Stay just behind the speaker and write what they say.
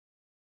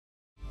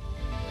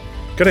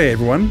G'day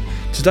everyone.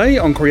 Today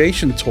on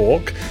Creation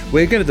Talk,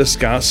 we're going to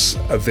discuss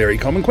a very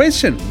common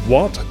question.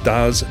 What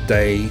does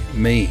day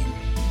mean?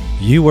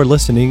 You are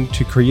listening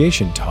to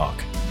Creation Talk,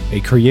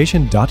 a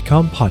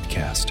Creation.com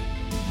podcast,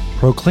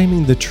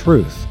 proclaiming the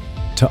truth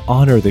to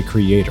honor the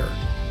Creator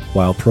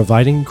while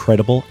providing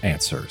credible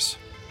answers.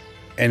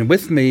 And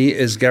with me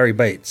is Gary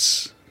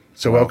Bates.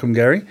 So welcome,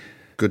 Gary.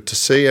 Good to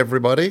see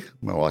everybody.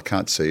 Well, I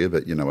can't see you,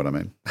 but you know what I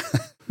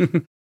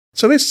mean.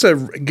 So let's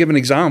give an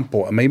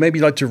example. I mean, maybe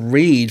you'd like to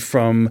read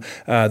from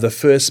the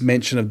first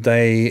mention of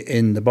day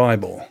in the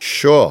Bible.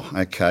 Sure.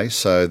 Okay.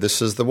 So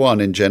this is the one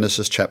in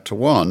Genesis chapter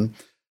 1.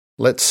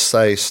 Let's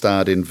say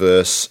start in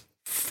verse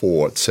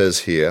 4. It says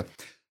here,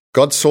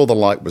 God saw the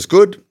light was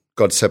good.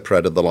 God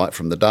separated the light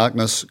from the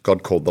darkness.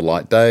 God called the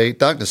light day.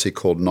 Darkness he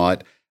called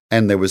night.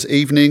 And there was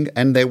evening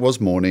and there was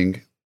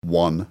morning,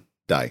 one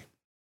day.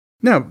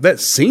 Now,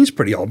 that seems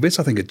pretty obvious.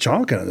 I think a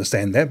child can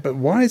understand that. But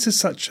why is there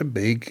such a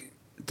big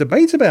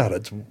debate about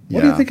it?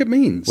 What do you think it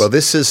means? Well,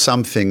 this is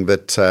something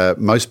that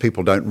most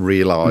people don't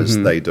realize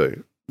they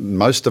do.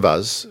 Most of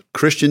us,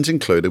 Christians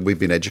included, we've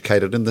been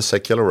educated in the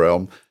secular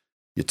realm.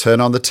 You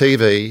turn on the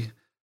TV,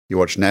 you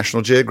watch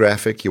National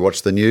Geographic, you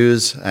watch the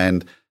news,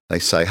 and they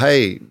say,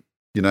 hey,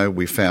 you know,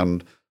 we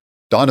found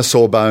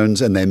dinosaur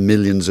bones and they're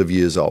millions of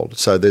years old.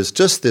 So there's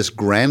just this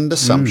grand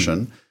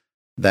assumption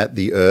that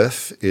the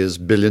earth is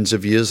billions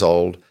of years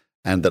old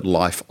and that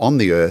life on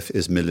the earth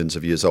is millions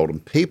of years old.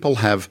 And people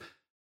have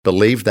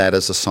believed that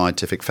as a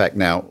scientific fact.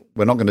 Now,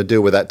 we're not going to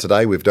deal with that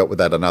today. We've dealt with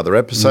that in other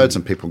episodes,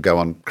 and people go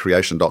on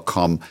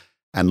creation.com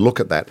and look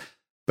at that.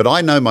 But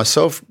I know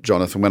myself,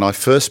 Jonathan, when I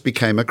first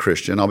became a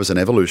Christian, I was an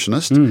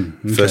evolutionist,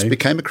 first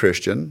became a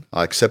Christian,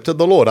 I accepted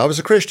the Lord, I was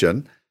a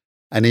Christian,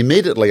 and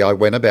immediately I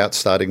went about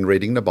starting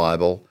reading the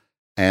Bible,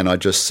 and I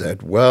just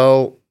said,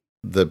 well,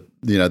 the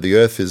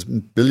earth is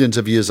billions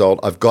of years old.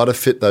 I've got to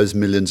fit those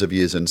millions of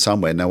years in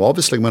somewhere. Now,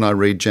 obviously, when I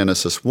read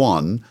Genesis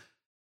 1,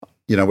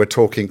 you know, we're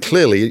talking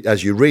clearly,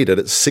 as you read it,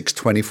 it's 6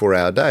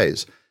 24-hour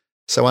days.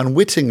 So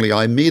unwittingly,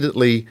 I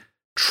immediately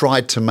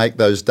tried to make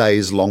those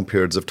days long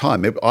periods of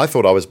time. I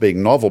thought I was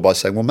being novel by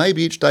saying, well,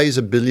 maybe each day is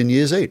a billion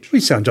years each.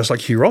 We sound just like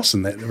Hugh Ross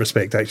in that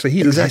respect, actually.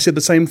 He said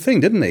the same thing,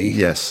 didn't he?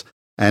 Yes.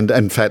 And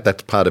in fact,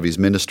 that's part of his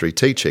ministry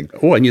teaching.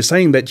 Oh, and you're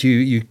saying that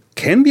you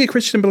can be a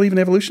Christian and believe in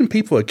evolution?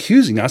 People are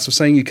accusing us of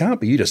saying you can't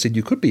be. You just said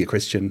you could be a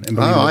Christian and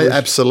believe in evolution.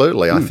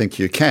 Absolutely. I think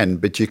you can,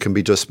 but you can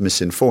be just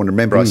misinformed.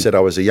 Remember, I said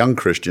I was a young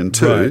Christian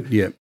too. Right,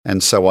 yeah.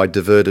 And so I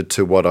diverted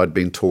to what I'd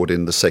been taught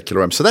in the secular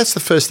realm. So that's the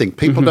first thing.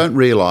 People don't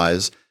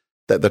realize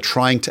that they're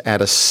trying to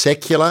add a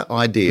secular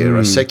idea,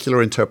 a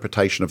secular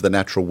interpretation of the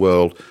natural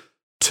world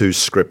to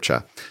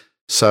Scripture.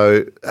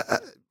 So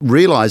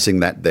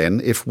realizing that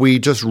then, if we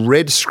just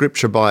read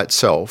Scripture by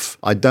itself,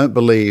 I don't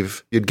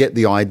believe you'd get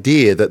the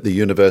idea that the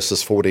universe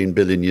is 14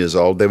 billion years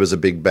old, there was a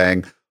Big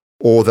Bang,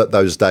 or that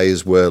those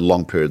days were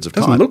long periods of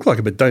time. Doesn't look like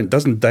it, but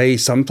doesn't day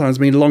sometimes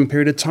mean a long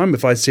period of time?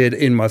 If I said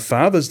in my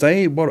father's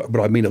day, would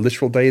I mean a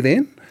literal day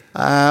then?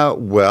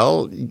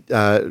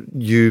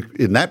 You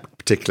in that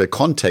particular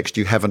context,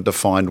 you haven't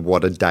defined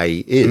what a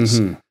day is.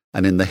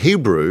 And in the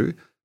Hebrew,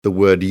 the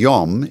word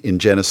yom in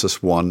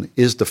Genesis 1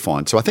 is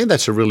defined. So I think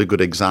that's a really good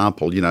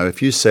example. You know,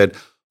 if you said,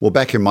 well,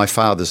 back in my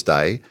father's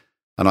day,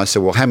 and I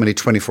said, well, how many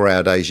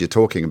 24-hour days you're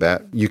talking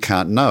about? You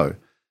can't know.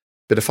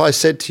 But if I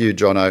said to you,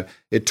 Jono,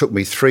 it took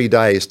me 3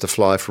 days to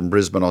fly from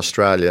Brisbane,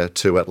 Australia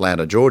to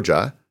Atlanta,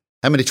 Georgia,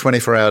 how many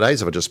 24-hour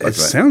days have I just spoken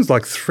about? It sounds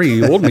like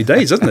 3 ordinary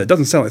days, doesn't it? It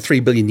doesn't sound like 3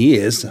 billion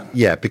years.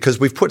 Yeah,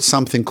 because we've put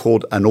something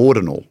called an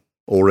ordinal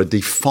or a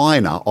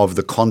definer of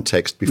the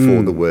context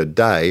before the word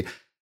day.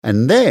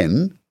 And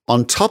then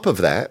on top of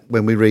that,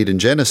 when we read in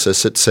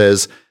Genesis, it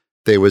says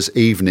there was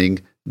evening,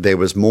 there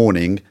was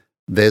morning,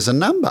 there's a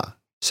number.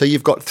 So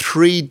you've got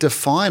 3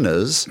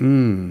 definers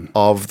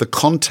of the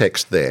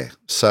context there.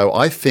 So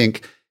I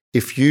think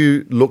if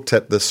you looked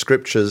at the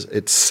Scriptures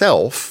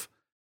itself,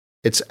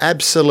 it's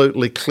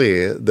absolutely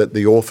clear that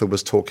the author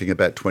was talking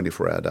about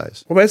 24-hour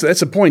days. Well,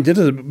 that's a point,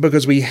 isn't it?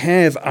 Because we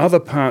have other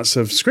parts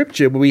of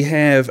Scripture where we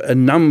have a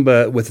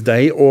number with a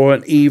day or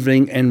an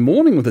evening and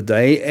morning with a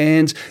day,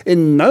 and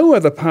in no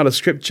other part of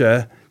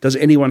Scripture does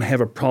anyone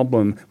have a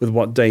problem with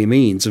what day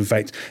means. In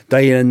fact,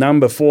 day in a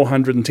number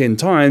 410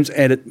 times,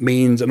 and it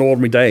means an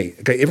ordinary day.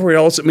 Okay, everywhere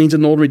else it means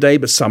an ordinary day,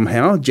 but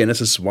somehow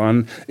Genesis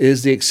 1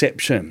 is the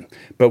exception.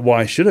 But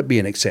why should it be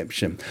an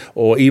exception?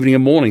 Or evening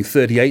and morning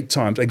 38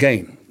 times.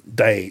 Again,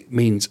 day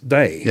means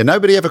day. Yeah,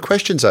 nobody ever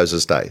questions those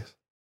as days.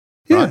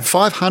 Yeah. Right?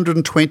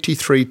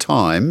 523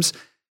 times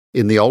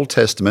in the Old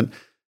Testament,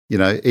 you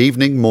know,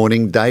 evening,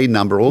 morning, day,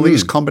 number, all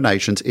these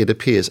combinations, it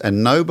appears.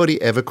 And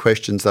nobody ever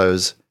questions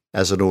those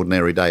as an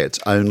ordinary day. It's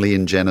only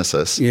in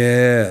Genesis.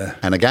 Yeah.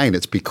 And again,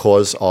 it's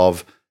because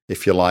of,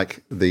 if you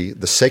like, the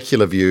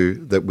secular view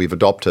that we've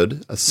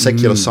adopted, a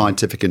secular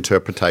scientific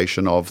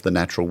interpretation of the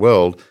natural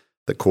world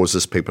that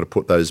causes people to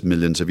put those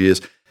millions of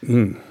years.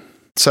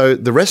 So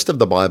the rest of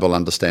the Bible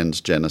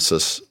understands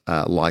Genesis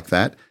like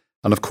that.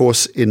 And of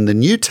course, in the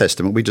New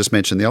Testament, we just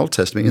mentioned the Old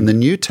Testament, in the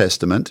New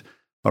Testament,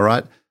 all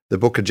right, The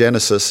book of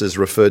Genesis is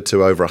referred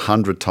to over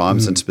 100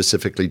 times, and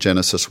specifically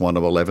Genesis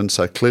 1:11.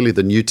 So clearly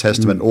the New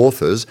Testament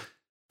authors,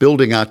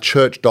 building our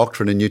church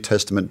doctrine and New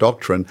Testament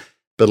doctrine,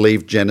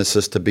 believed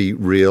Genesis to be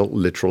real,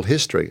 literal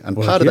history. And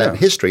part of that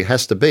history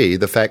has to be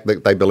the fact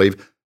that they believe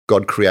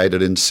God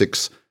created in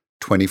 6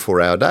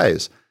 24-hour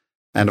days.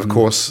 And of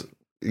course,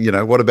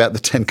 what about the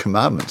 10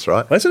 Commandments,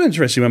 right? That's an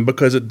interesting one,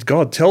 because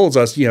God tells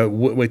us,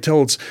 we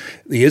tells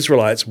the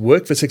Israelites,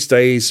 work for 6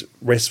 days,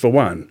 rest for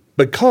one.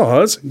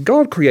 Because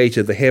God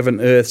created the heaven,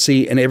 earth,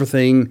 sea, and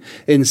everything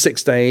in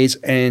 6 days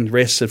and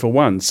rested for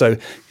one. So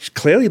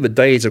clearly the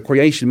days of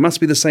creation must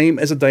be the same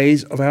as the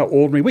days of our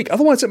ordinary week.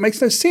 Otherwise, it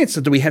makes no sense.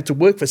 So do we have to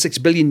work for 6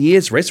 billion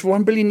years, rest for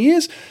 1 billion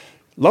years?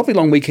 Lovely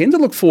long weekend to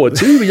look forward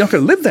to. We're not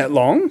going to live that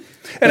long.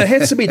 And it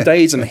has to be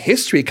days in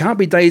history. It can't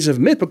be days of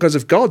myth, because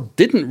if God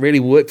didn't really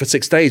work for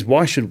 6 days,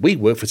 why should we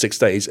work for 6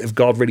 days if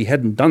God really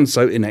hadn't done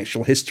so in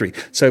actual history?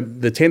 So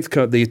the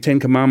 10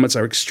 Commandments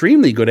are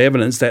extremely good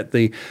evidence that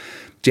the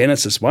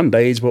Genesis 1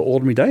 days were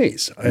ordinary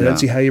days. I don't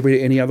see how you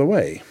read it any other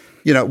way.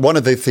 One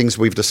of the things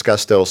we've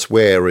discussed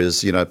elsewhere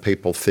is,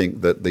 people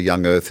think that the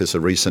young earth is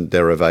a recent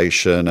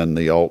derivation and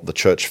the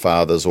church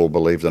fathers all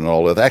believed in an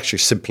old earth. Actually,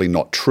 simply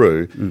not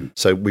true.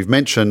 So we've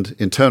mentioned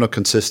internal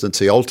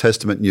consistency, Old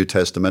Testament, New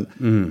Testament,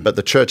 but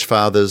the church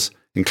fathers,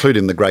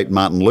 including the great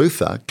Martin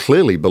Luther,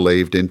 clearly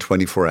believed in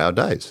 24-hour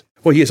days.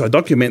 Well, yes, I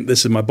document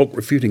this in my book,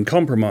 Refuting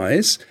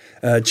Compromise.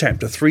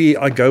 Chapter 3,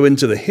 I go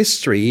into the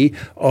history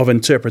of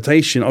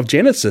interpretation of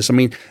Genesis.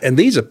 And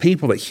these are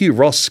people that Hugh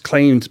Ross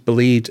claimed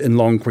believed in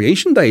long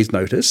creation days,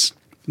 notice.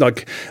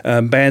 Like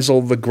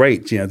Basil the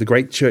Great, the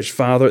great church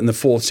father in the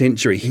 4th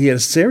century. He had a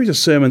series of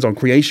sermons on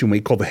creation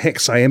week called the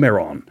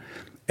Hexaemeron.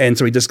 And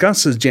so he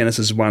discusses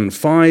Genesis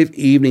 1:5,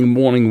 evening,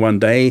 morning, one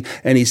day,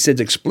 and he said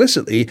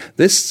explicitly,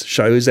 this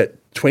shows that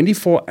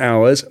 24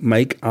 hours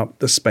make up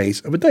the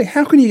space of a day.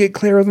 How can you get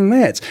clearer than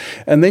that?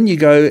 And then you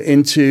go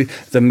into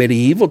the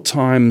medieval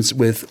times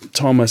with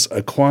Thomas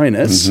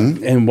Aquinas,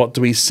 and what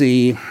do we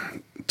see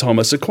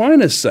Thomas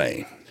Aquinas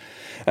say?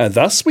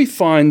 Thus we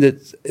find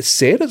that it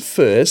said at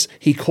first,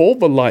 he called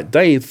the light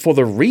day for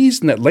the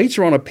reason that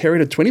later on a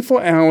period of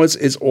 24 hours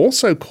is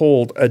also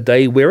called a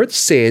day, where it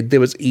said there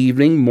was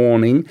evening,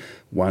 morning,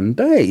 one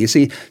day. You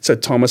see, so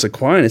Thomas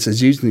Aquinas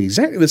is using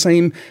exactly the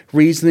same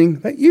reasoning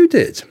that you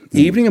did.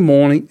 Evening and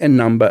morning and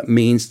number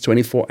means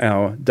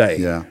 24-hour day.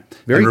 Yeah.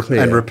 Very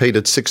clear. And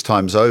repeated 6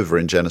 times over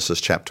in Genesis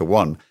chapter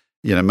 1.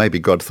 Maybe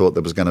God thought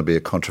there was going to be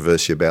a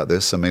controversy about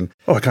this.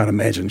 I can't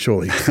imagine,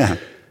 surely.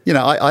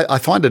 I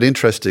find it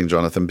interesting,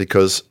 Jonathan,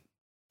 because,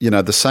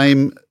 the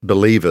same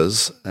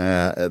believers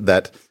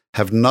that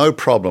have no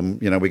problem,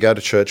 we go to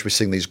church, we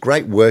sing these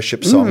great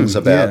worship songs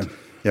about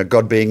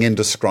God being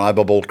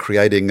indescribable,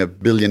 creating 1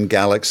 billion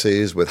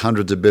galaxies with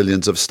hundreds of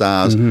billions of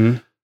stars.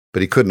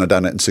 But he couldn't have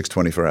done it in 6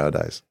 24-hour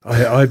days. I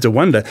have to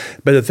wonder.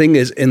 But the thing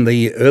is, in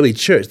the early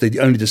church,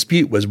 the only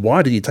dispute was,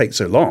 why did he take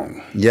so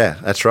long? Yeah,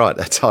 that's right.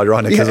 That's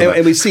ironic, isn't it?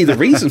 And we see the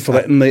reason for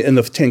that in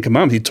the 10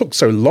 Commandments. He took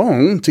so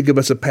long to give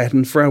us a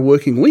pattern for our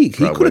working week.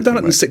 He could have done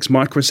it in 6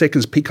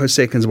 microseconds,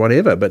 picoseconds,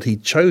 whatever, but he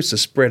chose to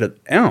spread it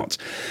out,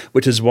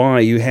 which is why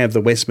you have the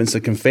Westminster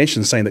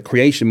Confession saying that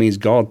creation means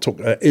God took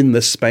in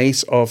the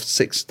space of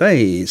 6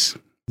 days.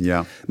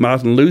 Yeah.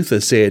 Martin Luther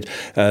said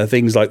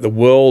things like the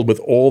world with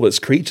all its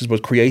creatures was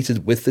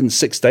created within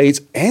 6 days,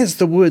 as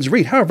the words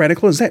read. How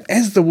radical is that?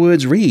 As the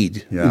words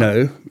read.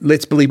 Yeah.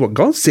 Let's believe what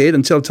God said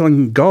until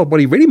telling God what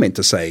he really meant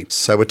to say.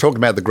 So we're talking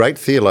about the great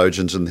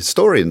theologians and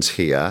historians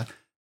here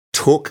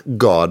took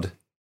God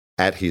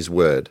at his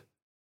word.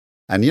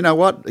 And you know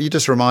what? You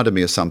just reminded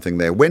me of something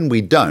there. When we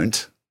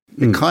don't,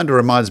 it kind of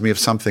reminds me of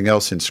something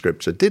else in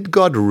Scripture. Did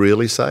God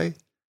really say?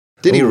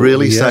 Did he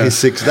really say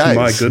 6 days?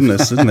 My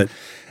goodness, isn't it?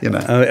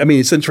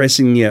 It's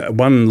interesting.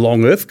 One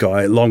long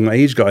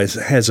age guy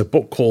has a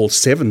book called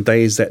 7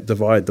 Days That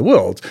Divide the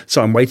World.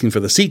 So I'm waiting for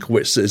the sequel,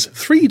 which says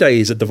 3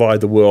 days that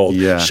divide the world,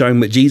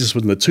 showing that Jesus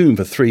was in the tomb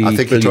for 3 billion years. I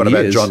think you're talking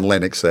about John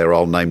Lennox there,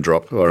 old name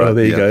drop. All right. Oh,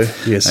 there you go.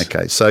 Yes.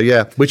 Okay. So,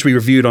 yeah. Which we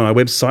reviewed on our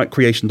website,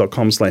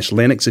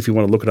 creation.com/Lennox, if you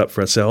want to look it up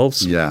for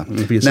ourselves. Yeah.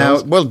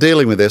 Now,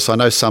 dealing with this, I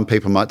know some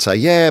people might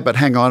say, but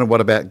hang on, what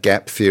about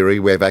gap theory?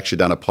 We've actually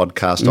done a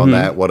podcast on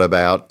that. What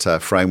about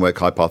framework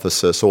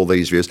hypothesis, all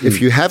these views?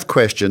 If you have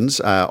questions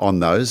on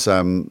those,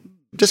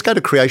 just go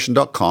to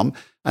creation.com.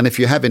 And if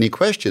you have any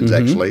questions,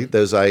 actually,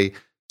 there's a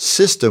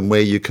system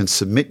where you can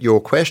submit your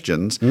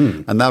questions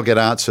and they'll get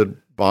answered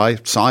by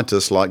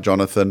scientists like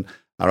Jonathan,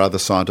 our other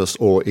scientists,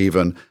 or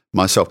even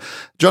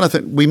myself.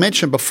 Jonathan, we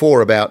mentioned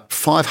before about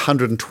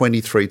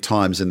 523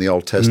 times in the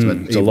Old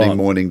Testament, evening,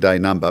 morning, day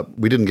number.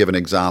 We didn't give an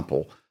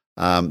example.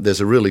 There's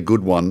a really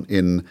good one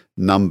in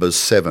Numbers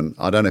 7.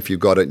 I don't know if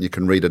you've got it and you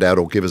can read it out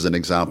or give us an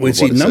example.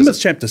 Well, Numbers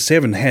chapter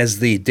 7 has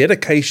the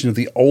dedication of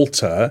the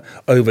altar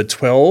over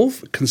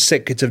 12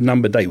 consecutive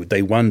number days,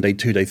 day 1, day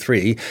 2, day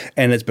 3,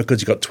 and it's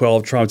because you've got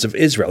 12 tribes of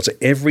Israel. So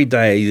every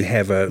day you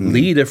have a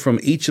leader from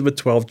each of the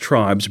 12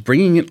 tribes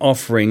bringing an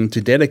offering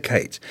to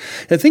dedicate.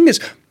 The thing is,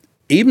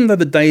 even though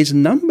the days are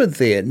numbered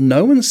there,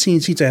 no one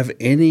seems to have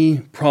any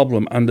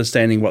problem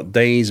understanding what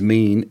days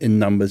mean in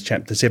Numbers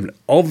chapter 7.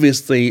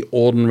 Obviously,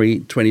 ordinary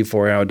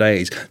 24-hour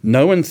days.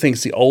 No one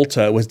thinks the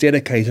altar was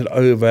dedicated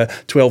over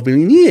 12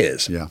 billion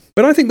years. Yeah.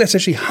 But I think that's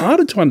actually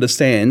harder to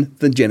understand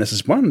than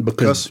Genesis 1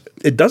 because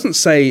it doesn't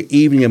say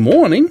evening and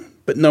morning,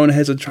 but no one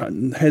has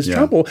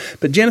trouble.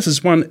 But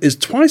Genesis 1 is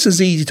twice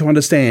as easy to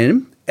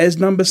understand as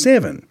number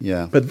 7.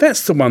 Yeah. But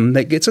that's the one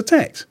that gets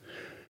attacked.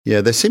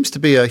 Yeah, there seems to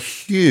be a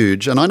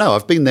huge, and I know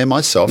I've been there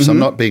myself, so I'm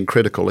not being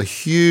critical, a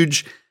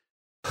huge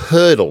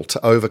hurdle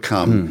to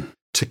overcome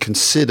to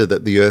consider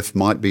that the earth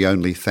might be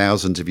only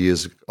thousands of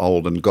years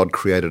old and God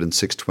created in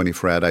 6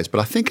 24-hour days.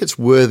 But I think it's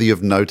worthy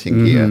of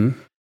noting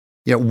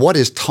here, what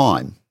is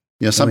time?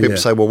 Some people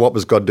say, well, what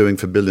was God doing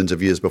for billions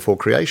of years before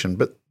creation?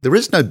 But there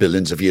is no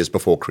billions of years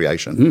before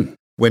creation.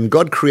 When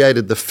God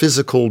created the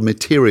physical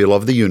material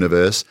of the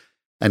universe,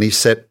 and he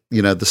set,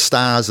 the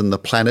stars and the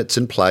planets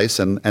in place,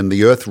 and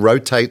the earth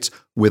rotates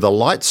with a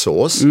light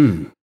source,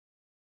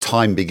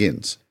 time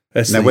begins.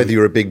 Whether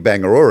you're a Big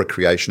Banger or a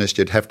creationist,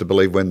 you'd have to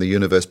believe when the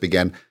universe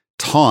began,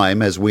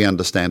 time, as we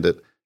understand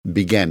it,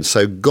 began.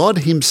 So God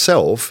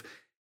himself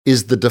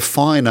is the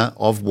definer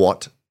of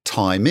what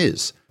time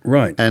is.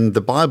 Right. And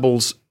the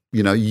Bible's,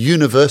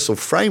 universal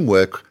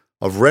framework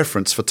of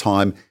reference for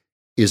time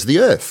is the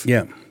earth.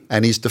 Yeah.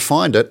 And he's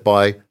defined it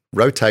by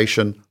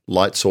rotation,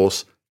 light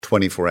source,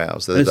 24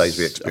 hours. They're the days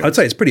we experience. I'd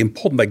say it's pretty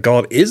important that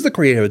God is the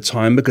creator of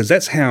time because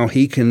that's how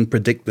he can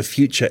predict the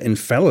future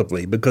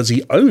infallibly because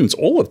he owns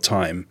all of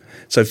time.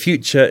 So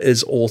future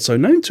is also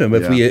known to him.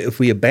 If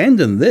we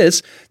abandon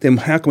this, then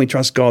how can we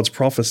trust God's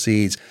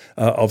prophecies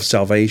of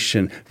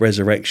salvation,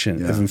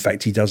 resurrection, if in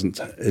fact he isn't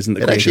the creator of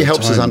time? It actually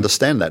helps us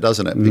understand that,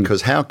 doesn't it?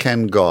 Because how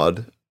can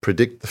God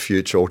predict the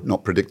future, or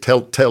not predict,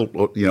 tell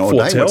ordain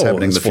what's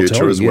happening in the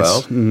future as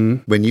well.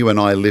 When you and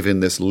I live in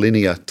this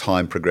linear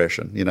time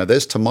progression,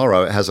 there's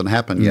tomorrow, it hasn't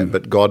happened yet,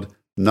 but God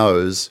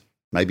knows,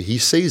 maybe he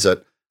sees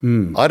it.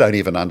 I don't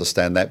even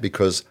understand that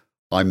because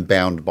I'm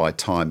bound by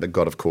time, but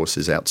God, of course,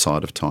 is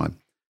outside of time.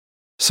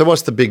 So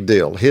what's the big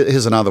deal?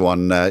 Here's another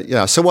one.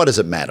 So what does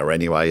it matter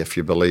anyway if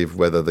you believe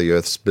whether the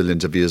Earth's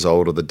billions of years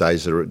old or the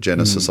days are at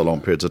Genesis are long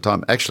periods of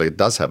time? Actually, it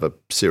does have a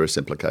serious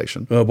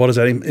implication. Well, what is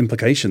that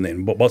implication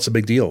then? What's the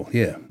big deal?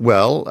 Yeah.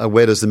 Well,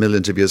 where does the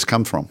millions of years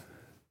come from?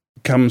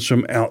 Comes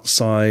from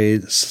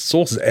outside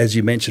sources, as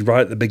you mentioned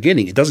right at the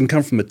beginning. It doesn't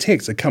come from the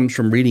text. It comes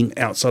from reading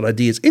outside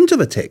ideas into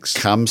the text.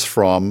 Comes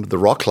from the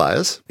rock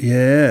layers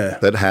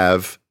that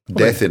have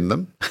death in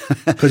them.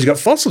 Because you've got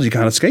fossils, you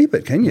can't escape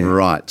it, can you?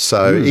 Right.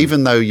 So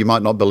even though you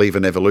might not believe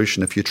in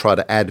evolution, if you try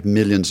to add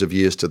millions of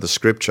years to the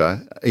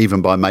scripture,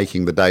 even by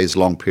making the days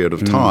long period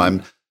of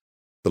time,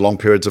 the long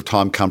periods of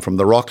time come from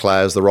the rock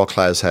layers. The rock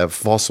layers have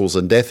fossils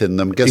and death in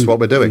them. Guess what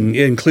we're doing?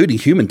 Including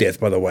human death,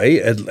 by the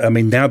way. I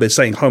mean, now they're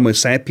saying Homo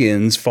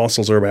sapiens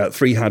fossils are about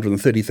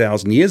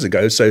 330,000 years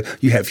ago. So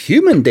you have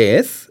human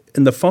death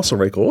in the fossil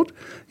record.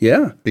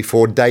 Yeah.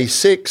 Before day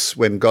 6,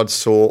 when God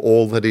saw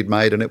all that he'd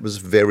made and it was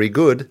very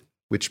good,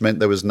 which meant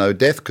there was no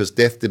death because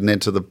death didn't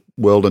enter the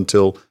world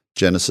until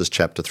Genesis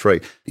chapter 3.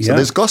 So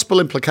there's gospel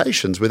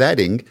implications with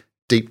adding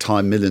deep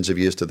time millions of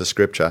years to the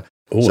scripture.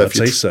 Oh, I'd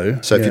say so.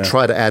 So if you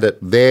try to add it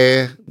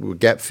there,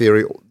 gap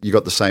theory, you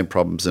got the same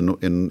problems in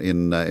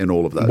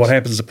all of those. What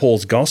happens to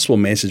Paul's gospel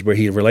message where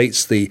he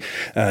relates the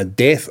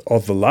death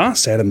of the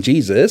last Adam,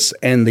 Jesus,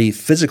 and the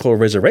physical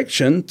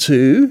resurrection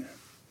to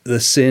the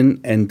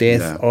sin and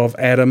death of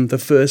Adam, the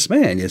first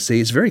man. You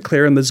see, it's very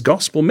clear in this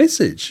gospel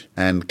message.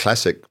 And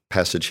classic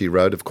passage he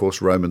wrote, of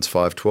course, Romans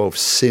 5:12,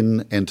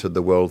 sin entered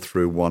the world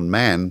through one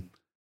man,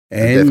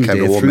 and death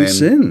came to all men,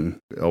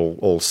 sin.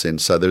 All sin.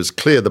 So there's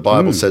clear, the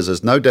Bible says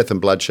there's no death and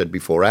bloodshed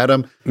before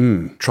Adam.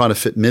 Trying to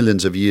fit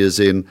millions of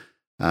years in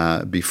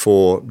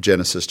before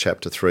Genesis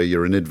chapter 3,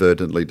 you're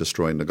inadvertently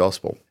destroying the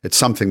gospel. It's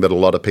something that a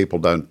lot of people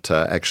don't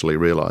actually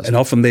realize. And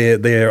often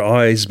their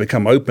eyes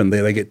become open,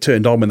 they get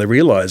turned on when they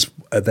realize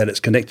that it's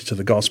connected to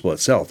the gospel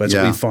itself. That's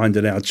what we find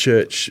in our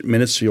church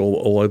ministry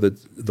all over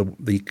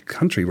the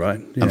country,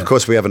 right? Yeah. And of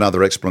course, we have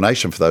another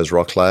explanation for those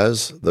rock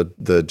layers,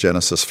 the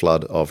Genesis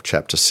flood of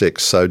chapter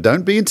 6. So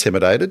don't be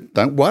intimidated.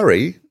 Don't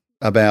worry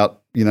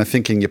about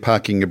thinking you're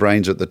parking your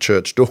brains at the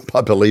church door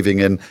by believing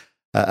in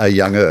a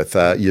young earth.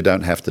 You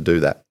don't have to do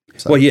that.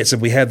 So. Well, yes, if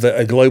we have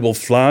a global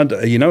flood,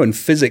 in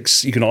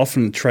physics, you can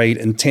often trade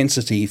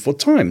intensity for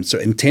time. So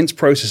intense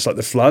process like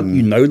the flood,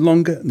 you no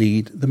longer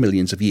need the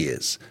millions of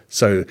years.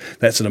 So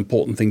that's an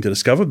important thing to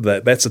discover.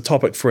 That's a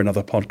topic for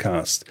another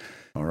podcast.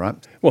 All right.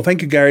 Well,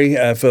 thank you, Gary,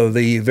 for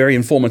the very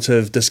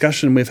informative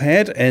discussion we've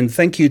had. And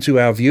thank you to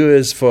our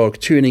viewers for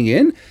tuning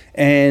in.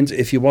 And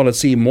if you want to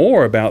see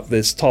more about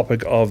this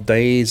topic of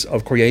days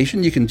of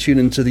creation, you can tune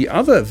into the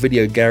other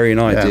video Gary and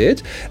I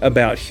did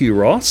about Hugh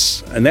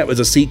Ross. And that was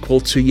a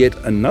sequel to yet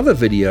another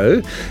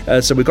video.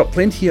 So we've got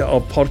plenty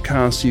of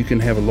podcasts you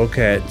can have a look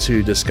at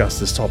to discuss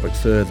this topic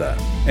further.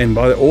 And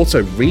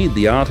also read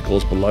the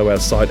articles below our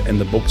site and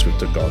the books we've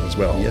got as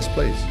well. Yes,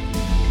 please.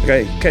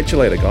 Okay, catch you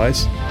later,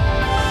 guys.